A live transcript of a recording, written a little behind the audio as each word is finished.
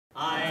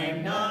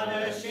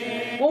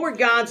What were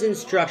God's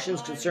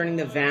instructions concerning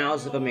the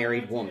vows of a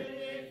married woman?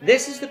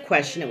 This is the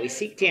question that we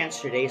seek to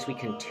answer today as we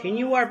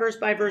continue our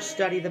verse-by-verse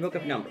study of the book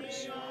of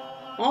Numbers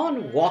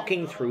on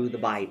Walking Through the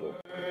Bible.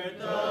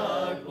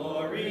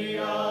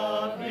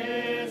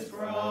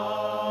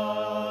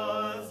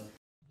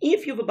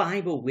 If you have a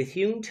Bible with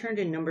you, turn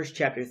to Numbers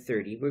chapter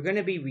 30. We're going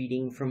to be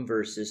reading from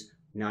verses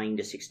 9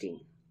 to 16.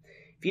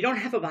 If you don't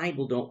have a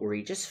Bible, don't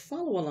worry. Just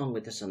follow along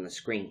with us on the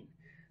screen.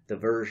 The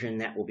version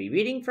that we'll be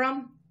reading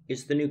from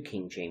is the New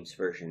King James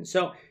Version.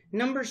 So,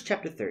 Numbers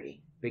chapter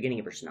 30, beginning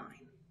of verse 9.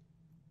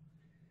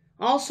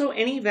 Also,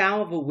 any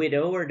vow of a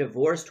widow or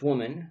divorced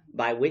woman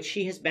by which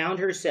she has bound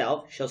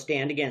herself shall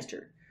stand against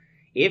her.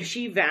 If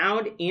she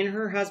vowed in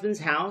her husband's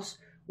house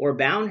or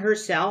bound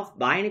herself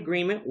by an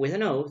agreement with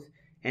an oath,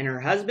 and her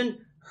husband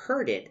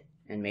heard it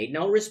and made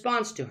no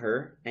response to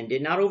her and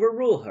did not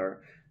overrule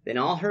her, then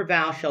all her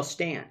vows shall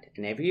stand,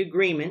 and every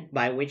agreement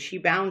by which she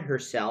bound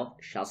herself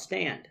shall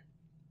stand.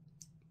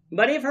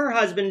 But if her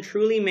husband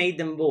truly made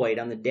them void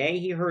on the day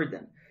he heard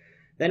them,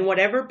 then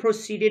whatever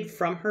proceeded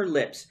from her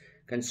lips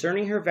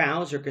concerning her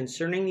vows or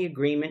concerning the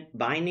agreement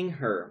binding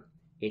her,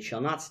 it shall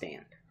not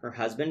stand. Her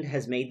husband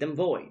has made them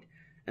void,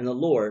 and the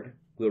Lord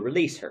will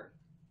release her.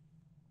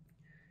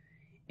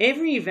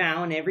 Every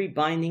vow and every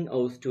binding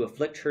oath to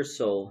afflict her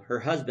soul, her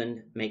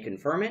husband may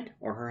confirm it,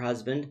 or her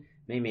husband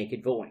may make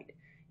it void.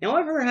 Now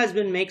if her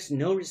husband makes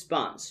no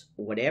response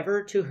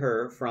whatever to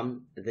her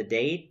from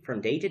day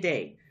to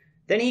day,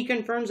 then he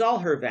confirms all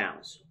her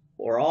vows,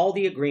 or all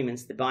the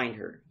agreements that bind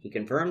her. He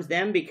confirms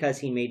them because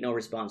he made no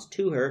response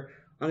to her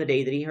on the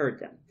day that he heard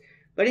them.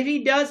 But if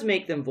he does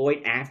make them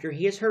void after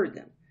he has heard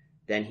them,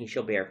 then he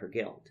shall bear her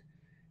guilt.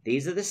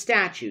 These are the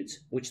statutes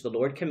which the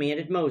Lord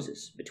commanded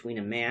Moses between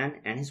a man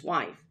and his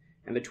wife,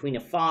 and between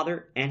a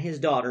father and his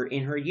daughter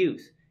in her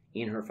youth,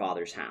 in her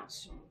father's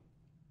house.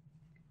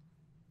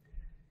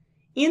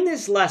 In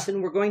this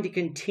lesson, we're going to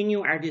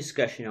continue our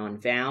discussion on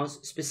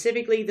vows,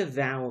 specifically the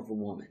vow of a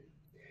woman.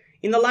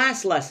 In the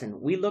last lesson,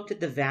 we looked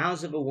at the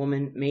vows of a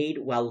woman made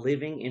while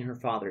living in her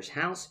father's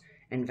house,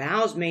 and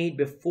vows made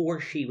before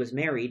she was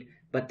married,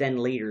 but then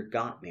later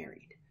got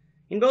married.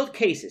 In both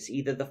cases,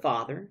 either the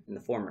father, in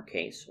the former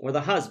case, or the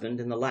husband,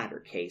 in the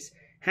latter case,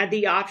 had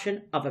the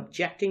option of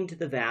objecting to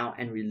the vow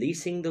and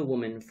releasing the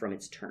woman from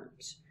its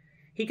terms.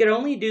 He could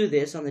only do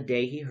this on the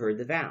day he heard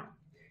the vow.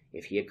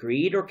 If he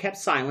agreed or kept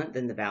silent,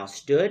 then the vow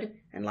stood,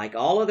 and like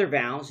all other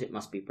vows, it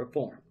must be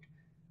performed.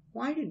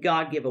 Why did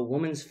God give a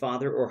woman's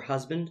father or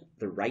husband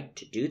the right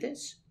to do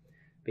this?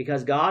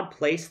 Because God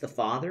placed the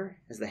father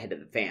as the head of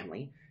the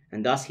family,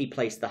 and thus he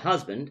placed the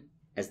husband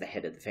as the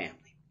head of the family.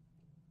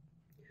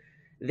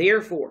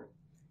 Therefore,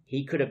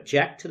 he could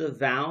object to the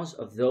vows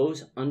of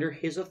those under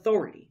his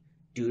authority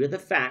due to the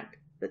fact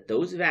that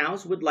those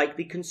vows would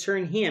likely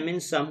concern him in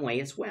some way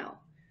as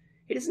well.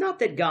 It is not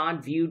that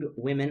God viewed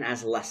women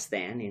as less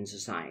than in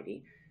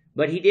society,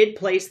 but he did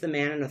place the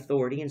man in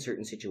authority in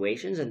certain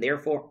situations, and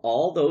therefore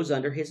all those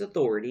under his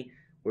authority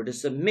were to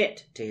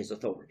submit to his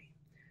authority.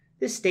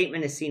 This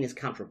statement is seen as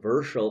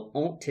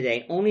controversial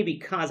today only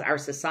because our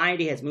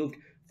society has moved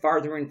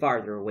farther and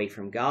farther away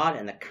from God,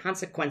 and the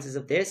consequences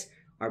of this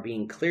are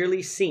being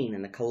clearly seen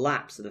in the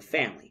collapse of the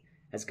family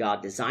as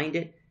God designed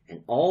it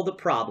and all the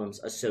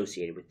problems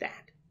associated with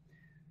that.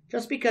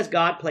 Just because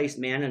God placed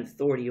man in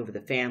authority over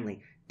the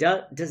family,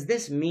 does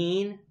this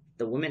mean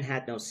the woman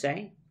had no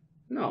say?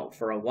 No,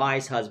 for a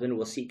wise husband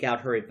will seek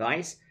out her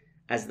advice,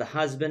 as the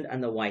husband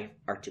and the wife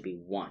are to be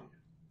one.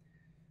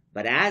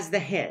 But as the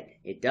head,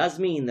 it does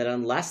mean that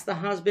unless the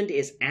husband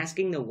is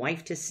asking the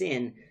wife to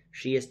sin,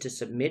 she is to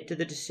submit to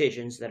the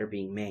decisions that are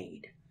being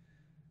made.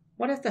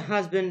 What if the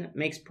husband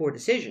makes poor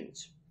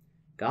decisions?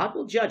 God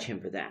will judge him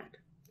for that.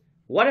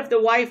 What if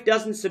the wife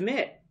doesn't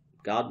submit?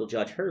 God will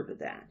judge her for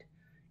that.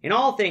 In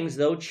all things,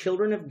 though,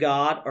 children of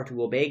God are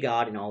to obey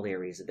God in all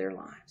areas of their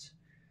lives.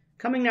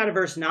 Coming now to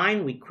verse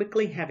 9, we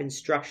quickly have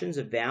instructions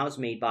of vows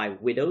made by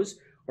widows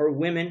or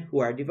women who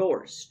are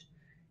divorced.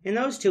 In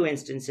those two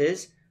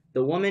instances,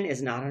 the woman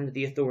is not under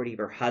the authority of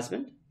her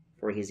husband,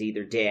 for he is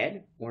either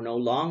dead or no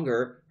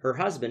longer her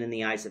husband in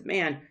the eyes of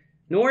man,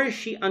 nor is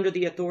she under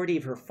the authority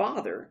of her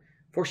father,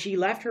 for she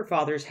left her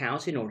father's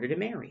house in order to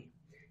marry.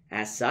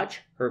 As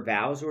such, her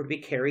vows were to be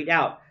carried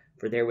out,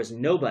 for there was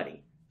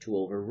nobody to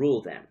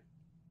overrule them.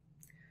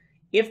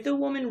 If the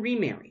woman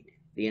remarried,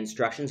 the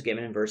instructions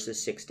given in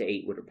verses 6 to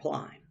 8 would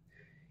apply.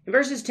 In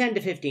verses 10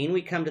 to 15,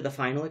 we come to the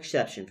final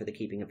exception for the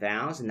keeping of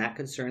vows, and that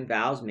concerned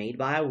vows made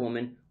by a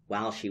woman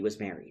while she was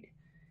married.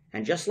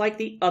 And just like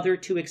the other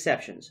two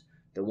exceptions,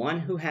 the one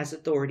who has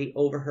authority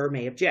over her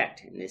may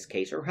object, in this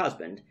case her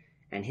husband,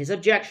 and his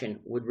objection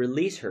would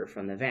release her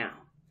from the vow.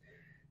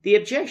 The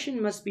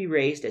objection must be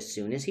raised as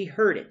soon as he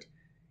heard it.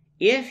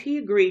 If he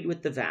agreed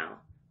with the vow,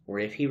 or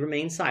if he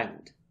remained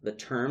silent, the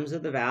terms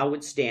of the vow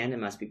would stand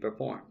and must be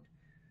performed.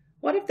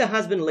 What if the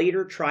husband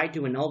later tried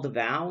to annul the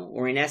vow,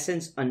 or in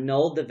essence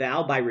annulled the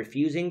vow by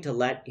refusing to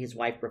let his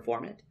wife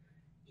perform it?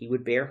 He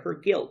would bear her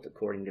guilt,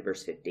 according to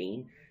verse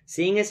 15,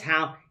 seeing as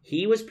how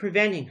he was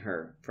preventing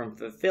her from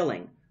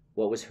fulfilling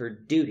what was her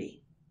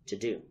duty to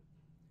do.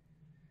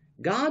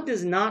 God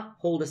does not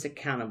hold us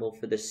accountable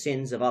for the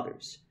sins of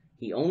others.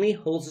 He only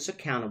holds us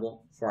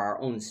accountable for our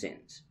own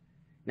sins.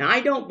 Now,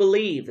 I don't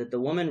believe that the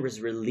woman was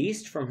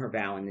released from her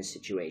vow in this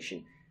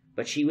situation,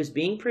 but she was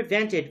being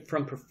prevented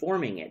from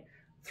performing it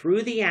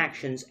through the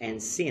actions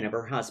and sin of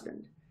her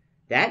husband.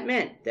 That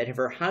meant that if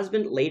her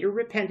husband later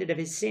repented of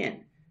his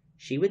sin,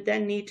 she would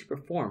then need to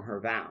perform her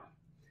vow.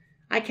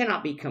 I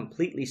cannot be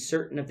completely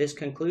certain of this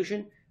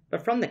conclusion,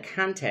 but from the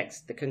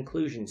context, the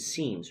conclusion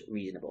seems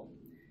reasonable.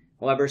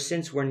 However,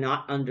 since we're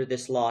not under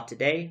this law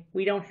today,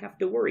 we don't have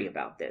to worry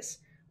about this.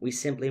 We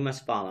simply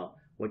must follow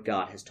what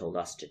God has told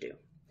us to do.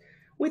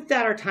 With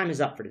that, our time is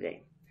up for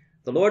today.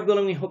 The Lord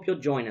willing, we hope you'll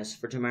join us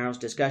for tomorrow's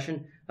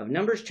discussion of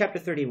Numbers chapter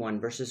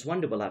 31, verses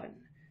 1 to 11,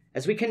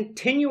 as we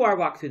continue our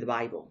walk through the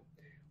Bible,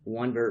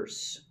 one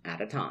verse at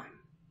a time.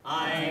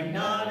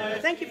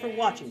 Thank you for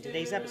watching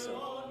today's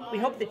episode. We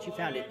hope that you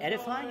found it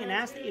edifying and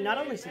ask that you not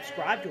only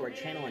subscribe to our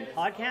channel and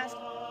podcast,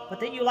 but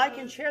that you like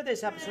and share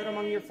this episode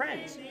among your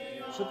friends,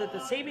 so that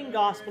the saving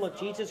gospel of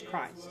Jesus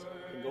Christ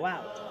can go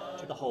out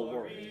to the whole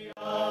world.